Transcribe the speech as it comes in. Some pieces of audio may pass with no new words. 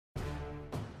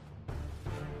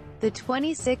The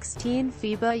 2016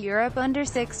 FIBA Europe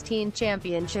Under-16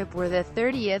 Championship were the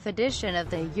 30th edition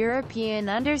of the European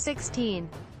Under-16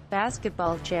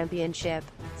 Basketball Championship.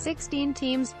 16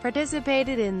 teams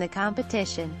participated in the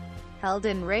competition, held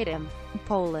in Radom,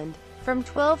 Poland, from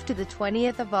 12 to the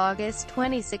 20th of August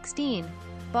 2016.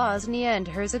 Bosnia and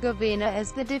Herzegovina,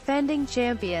 as the defending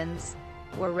champions,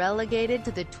 were relegated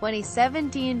to the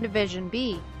 2017 Division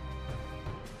B.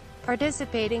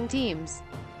 Participating teams.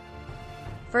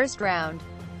 First round.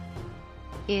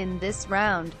 In this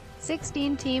round,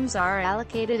 16 teams are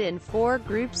allocated in 4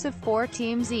 groups of 4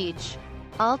 teams each.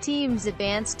 All teams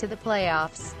advance to the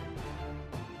playoffs.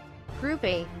 Group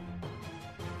A,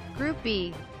 Group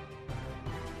B,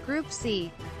 Group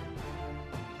C,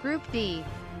 Group D.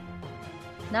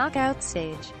 Knockout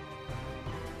stage.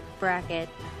 Bracket.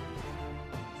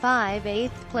 5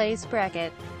 8th place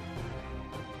bracket.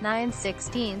 9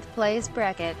 16th place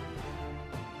bracket.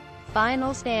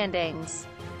 Final standings.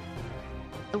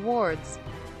 Awards.